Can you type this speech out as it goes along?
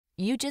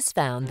You just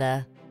found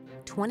the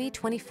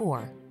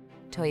 2024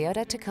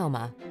 Toyota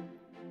Tacoma.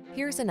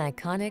 Here's an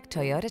iconic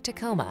Toyota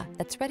Tacoma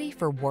that's ready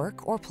for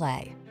work or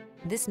play.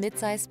 This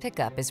midsize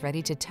pickup is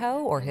ready to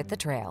tow or hit the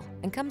trail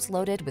and comes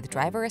loaded with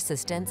driver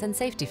assistance and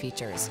safety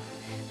features.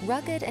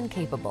 Rugged and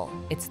capable,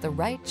 it's the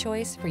right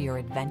choice for your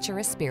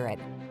adventurous spirit.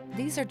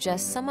 These are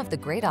just some of the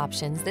great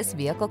options this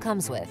vehicle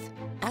comes with: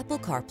 Apple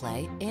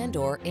CarPlay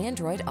and/or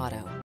Android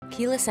Auto,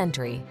 keyless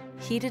entry,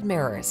 heated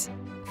mirrors,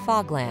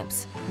 fog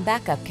lamps,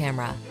 backup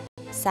camera,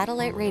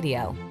 satellite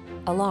radio,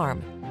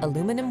 alarm,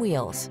 aluminum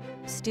wheels,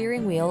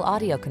 steering wheel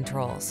audio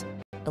controls,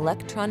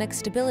 electronic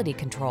stability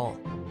control.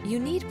 You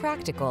need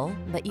practical,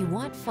 but you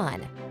want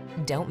fun.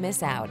 Don't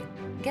miss out.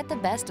 Get the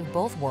best of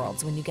both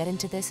worlds when you get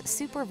into this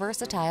super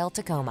versatile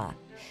Tacoma.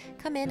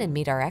 Come in and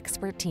meet our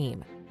expert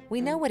team.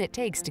 We know what it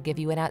takes to give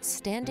you an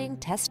outstanding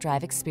test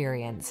drive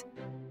experience.